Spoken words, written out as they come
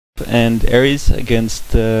and Ares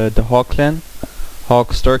against the Hawk clan, Hawk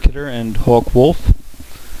Starkiller and Hawk Wolf.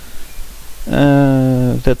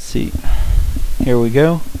 Let's see. Here we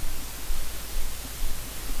go.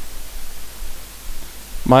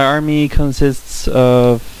 My army consists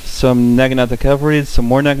of some Naginata cavalry, some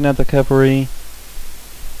more Naginata cavalry,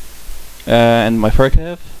 and my fur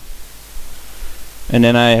cav. And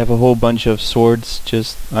then I have a whole bunch of swords,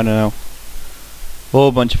 just, I don't know, a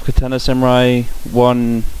whole bunch of katana samurai,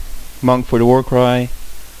 one monk for the war cry,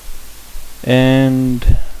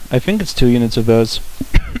 and I think it's 2 units of those.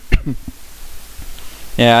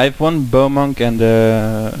 Yeah, I have one bow monk and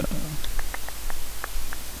a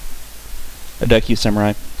Daikyu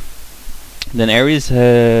samurai. Then Ares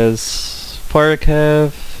has fire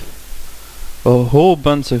cav, a whole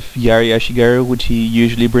bunch of Yari Ashigaru, which he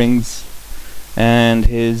usually brings, and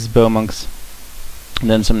his bow monks, and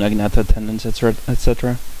then some Naginata attendants, etc.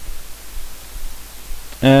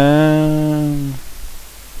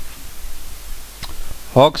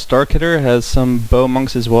 Hawk Starkiller has some bow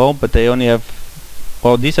monks as well, but they only have,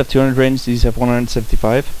 well, these have 200 range, these have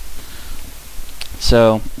 175.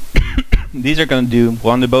 So these are gonna do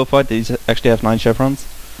one the bow fight. These actually have 9 chevrons.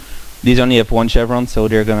 These only have 1 chevron, so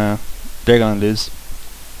they're gonna lose.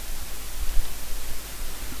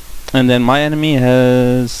 And then my enemy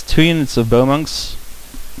has 2 units of bow monks,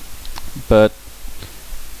 but,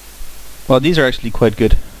 well, these are actually quite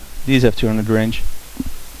good. These have 200 range.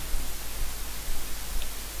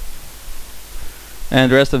 And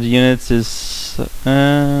the rest of the units is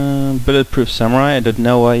bulletproof samurai. I don't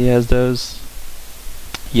know why he has those.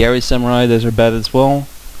 Yari samurai, those are bad as well.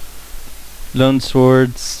 Lone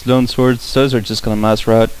swords, those are just gonna mass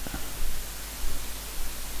rout.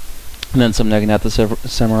 And then some Naginata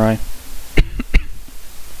samurai.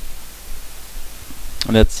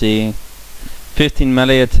 Let's see. 15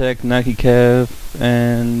 melee attack, Nagi cav,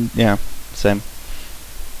 and yeah, same.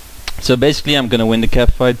 So basically I'm gonna win the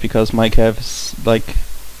cav fight because my cav is like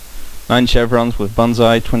 9 chevrons with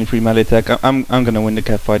Banzai, 23 melee attack. I'm gonna win the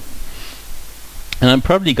cav fight. And I'm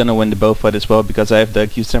probably gonna win the bow fight as well because I have the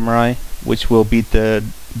Daikyu samurai, which will beat the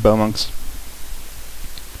bow monks.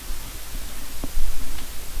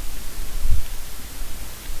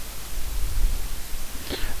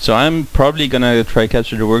 So I'm probably gonna try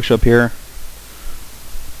capture the workshop here.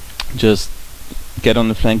 Just get on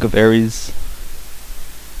the flank of Ares.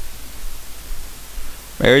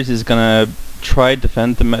 Ares is gonna try to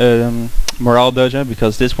defend the morale dojo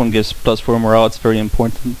because this one gives +4 morale. It's very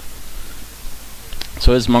important.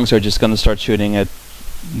 So his monks are just gonna start shooting at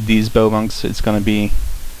these bow monks. It's gonna be,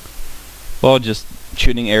 well, just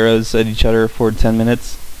shooting arrows at each other for 10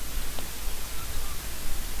 minutes.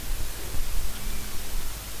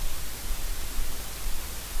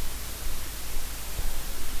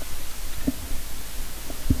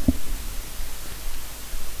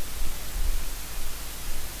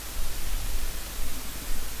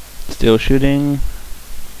 Still shooting.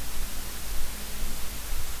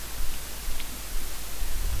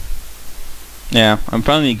 Yeah, I'm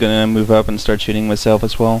finally gonna move up and start shooting myself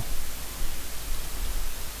as well.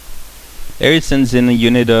 Ares sends in a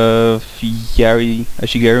unit of Yari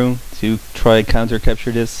Ashigaru to try counter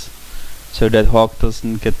capture this, so that Hawk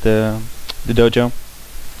doesn't get the dojo.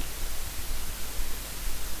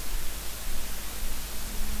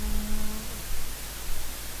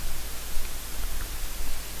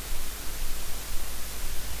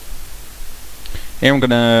 Here I'm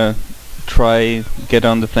gonna try get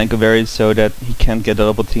on the flank of Ares so that he can't get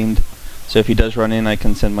double teamed. So if he does run in, I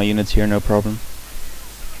can send my units here, no problem.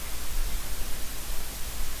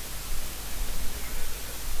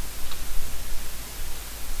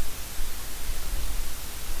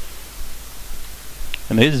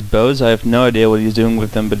 And his bows, I have no idea what he's doing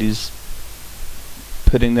with them, but he's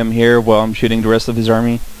putting them here while I'm shooting the rest of his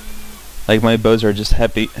army. Like, my bows are just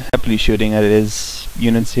happily shooting at his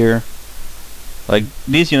units here. Like,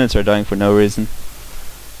 these units are dying for no reason.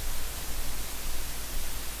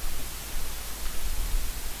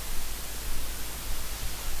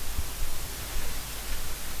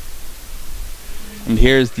 And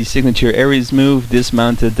here's the signature Ares move,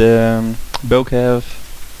 dismounted bow cav.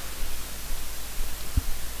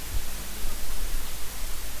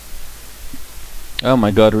 Oh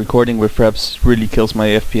my god, recording with fraps really kills my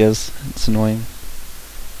FPS. It's annoying.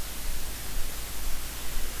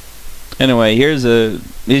 Anyway, here's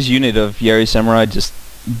his unit of Yari Samurai just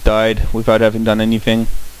died without having done anything.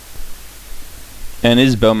 And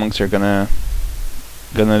his bow monks are gonna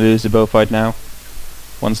lose the bow fight now,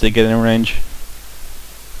 once they get in range.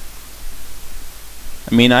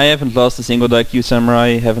 I mean, I haven't lost a single Daikyu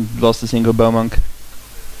Samurai, haven't lost a single bow monk.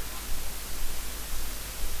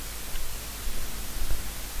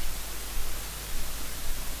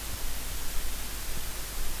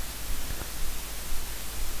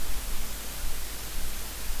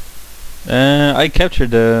 I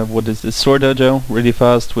captured the sword dojo really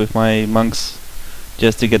fast with my monks,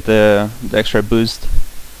 just to get the extra boost,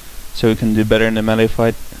 so we can do better in the melee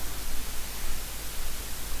fight.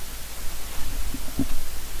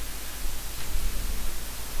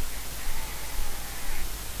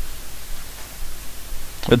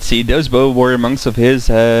 Let's see, those bow warrior monks of his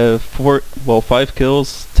have 5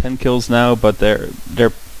 kills, 10 kills now, but they're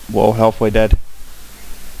halfway dead.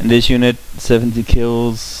 And this unit, 70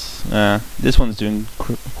 kills. This one's doing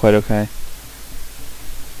quite okay.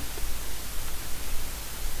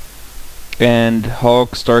 And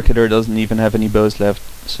Hawk Starkiller doesn't even have any bows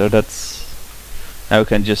left, so that's... now we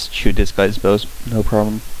can just shoot this guy's bows, no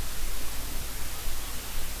problem.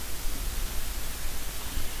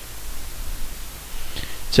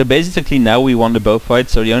 So basically now we won the bow fight,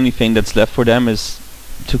 so the only thing that's left for them is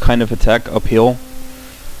to kind of attack uphill.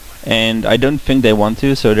 And I don't think they want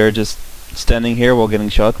to, so they're just standing here while getting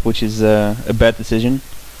shot, which is a bad decision.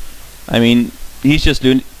 I mean, he's just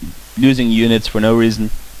losing units for no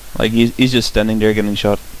reason. Like, he's just standing there getting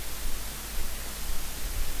shot.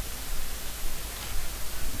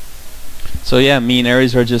 So yeah, me and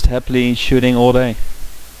Ares are just happily shooting all day.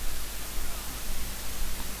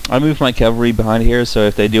 I move my cavalry behind here, so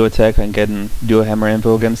if they do attack, I can do a hammer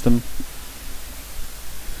info against them.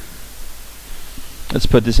 Let's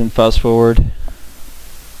put this in fast forward.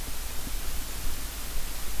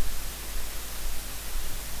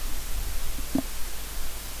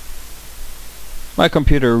 My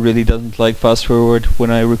computer really doesn't like fast forward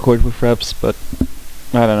when I record with reps, but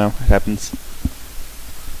I don't know, it happens.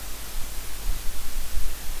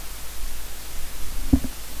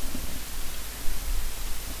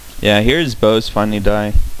 Yeah, here his bows finally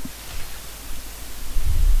die.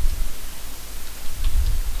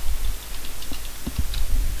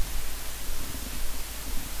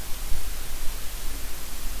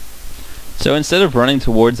 So instead of running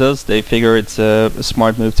towards us, they figure it's a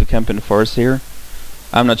smart move to camp in the forest here.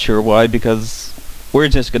 I'm not sure why, because we're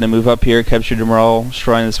just gonna move up here, capture the Morale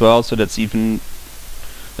Shrine as well, so that's even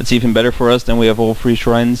better for us. Then we have all 3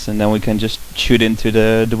 shrines, and then we can just shoot into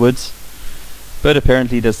the woods. But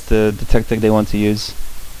apparently that's the tactic they want to use.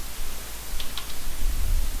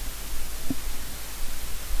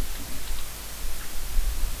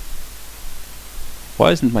 Why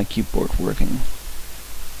isn't my keyboard working?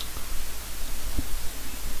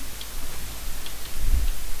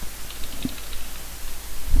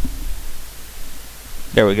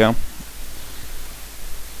 There we go.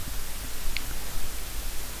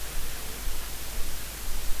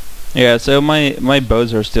 Yeah, so my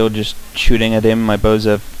bows are still just shooting at him. My bows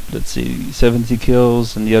have, let's see, 70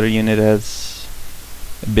 kills, and the other unit has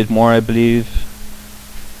a bit more, I believe.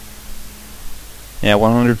 Yeah,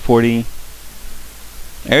 140.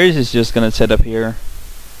 Ares is just gonna set up here.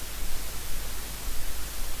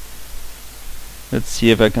 Let's see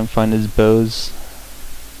if I can find his bows.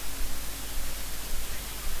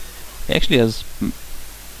 He actually has...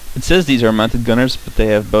 it says these are mounted gunners, but they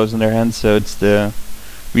have bows in their hands, so it's the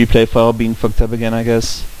replay file being fucked up again, I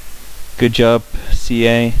guess. Good job,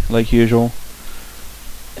 CA, like usual.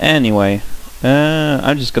 Anyway,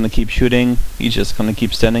 I'm just gonna keep shooting. He's just gonna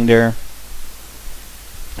keep standing there.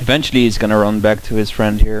 Eventually he's gonna run back to his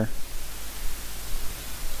friend here.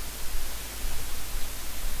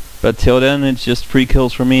 But till then, it's just 3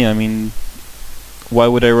 kills for me. I mean, why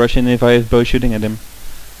would I rush in if I have bow shooting at him?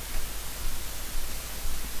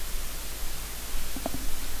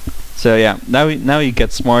 So yeah, now he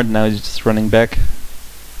gets smart. Now he's just running back.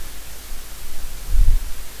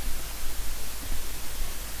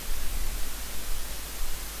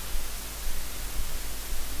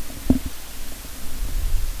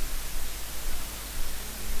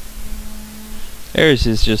 Ares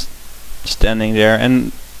is just standing there,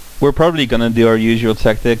 and we're probably gonna do our usual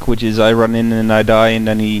tactic, which is I run in and I die, and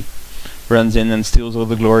then he runs in and steals all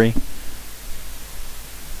the glory.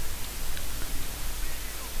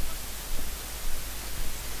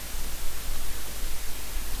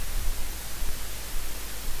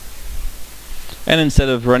 And instead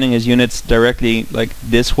of running his units directly like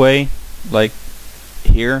this way, like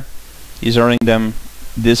here, he's running them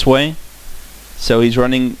this way. So he's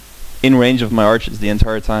running in range of my archers the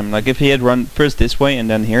entire time. Like if he had run first this way and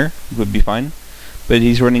then here, it would be fine. But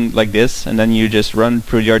he's running like this, and then you just run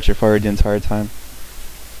through the archer fire the entire time.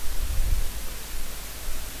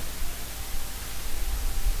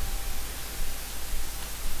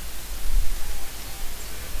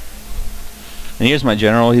 And here's my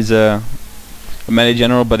general. He's a melee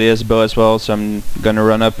general, but he has a bow as well, so I'm gonna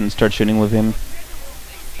run up and start shooting with him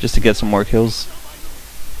just to get some more kills.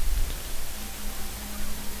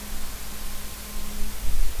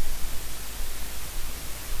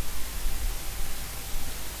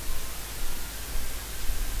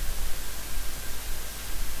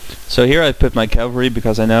 So here I put my cavalry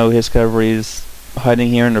because I know his cavalry is hiding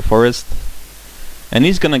here in the forest. And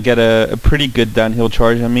he's gonna get a pretty good downhill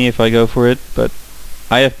charge on me if I go for it, but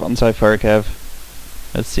I have Bonsai Fire Cav.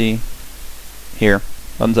 Let's see. Here,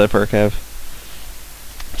 Bonsai Fire Cav.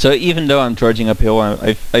 So even though I'm charging uphill,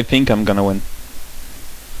 I think I'm gonna win.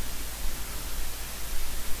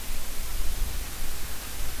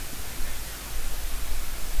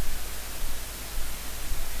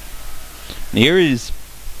 Here he's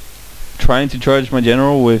trying to charge my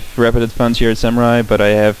general with Rapid Advance here at Samurai, but I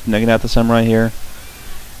have Naginata Samurai here.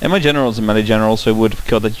 And my general is a melee general, so I would have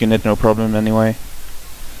killed that unit no problem anyway.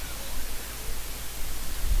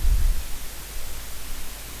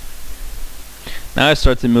 Now I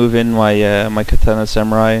start to move in my my Katana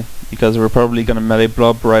Samurai, because we're probably gonna melee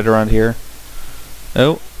blob right around here.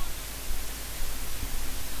 Oh.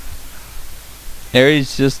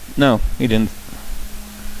 Ares just... no, he didn't.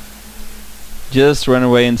 Just run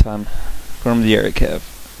away in time from the area cav.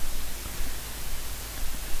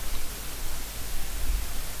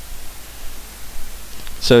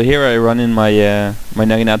 So here I run in my my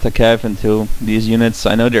Naginata cav into these units.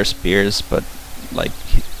 I know they're spears, but like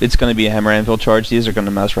it's gonna be a hammer anvil charge. These are gonna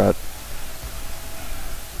mass rout.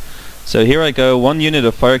 So here I go, 1 unit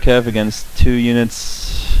of fire cav against 2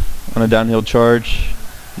 units on a downhill charge.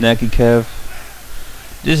 Naki cav.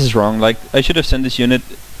 This is wrong. Like I should have sent this unit.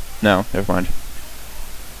 No, never mind.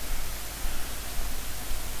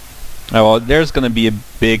 Oh well, there's gonna be a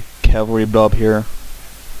big cavalry blob here.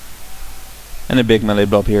 And a big melee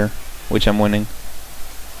blob here, which I'm winning.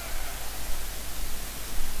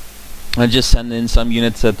 I just send in some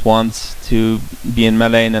units at once to be in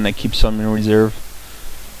melee, and then I keep some in reserve.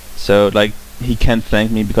 So like he can't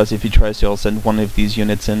flank me, because if he tries to, I'll send one of these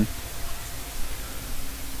units in.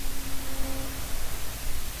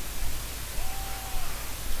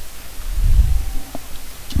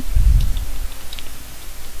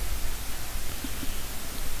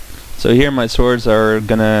 So here my swords are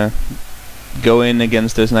gonna go in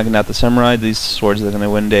against those Naginata Samurai. These swords are gonna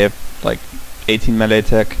win. They have like 18 melee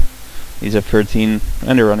attack. These have 13,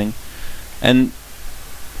 and they're running. And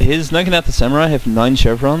his Naginata Samurai have 9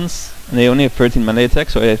 chevrons, and they only have 13 melee attack,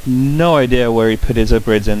 so I have no idea where he put his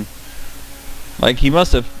upgrades in. Like, he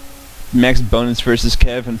must have maxed bonus versus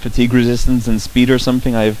cav and fatigue resistance and speed or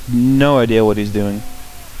something. I have no idea what he's doing.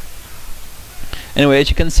 Anyway, as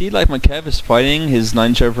you can see, like my cav is fighting his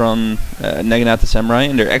 9 chevron Naginata Samurai,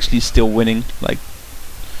 and they're actually still winning. Like,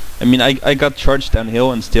 I mean, I got charged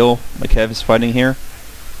downhill, and still my cav is fighting here.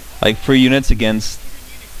 Like 3 units against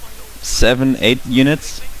 7, 8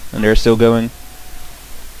 units, and they're still going.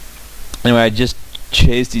 Anyway, I just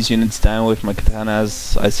chased these units down with my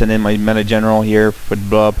katanas. I sent in my melee general here for the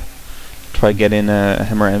blob. Try get in a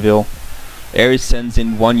hammer anvil. Ares sends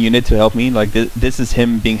in 1 unit to help me. Like this is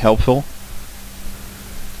him being helpful.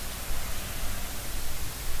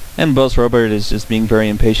 And Boss Robert is just being very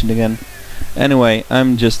impatient again. Anyway,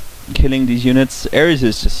 I'm just killing these units. Ares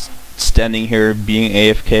is just standing here being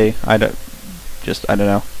AFK. I don't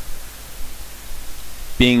know.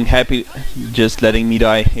 Being happy, just letting me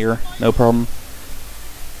die here, no problem.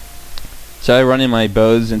 So I run in my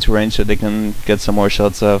bows into range so they can get some more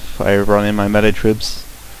shots off. I run in my melee troops.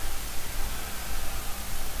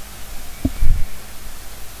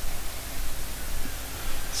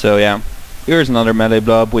 So yeah. Here's another melee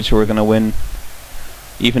blob, which we're gonna win,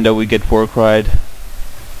 even though we get war cried.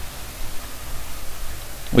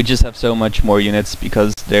 We just have so much more units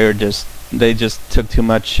because they just took too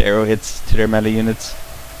much arrow hits to their melee units.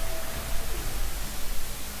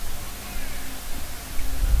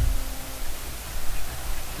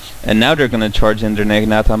 And now they're gonna charge in their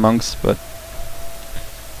Naginata monks, but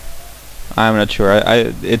I'm not sure.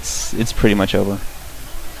 It's pretty much over.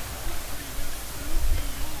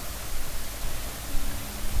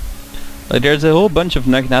 Like there's a whole bunch of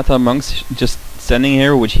Naginata monks just standing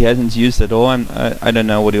here, which he hasn't used at all. I don't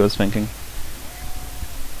know what he was thinking.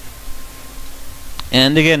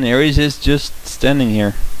 And again, Ares is just standing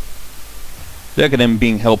here. Look at him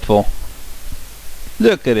being helpful.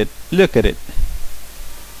 Look at it. Look at it.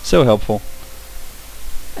 So helpful.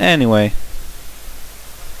 Anyway.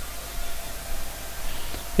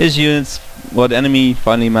 His units, well, the enemy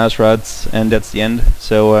finally mass routs, and that's the end.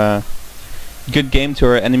 So, good game to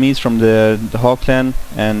our enemies from the Hawk clan,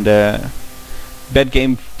 and bad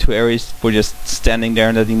game to Ares for just standing there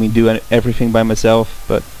and letting me do everything by myself.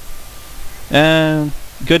 But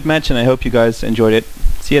good match, and I hope you guys enjoyed it.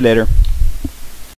 See you later.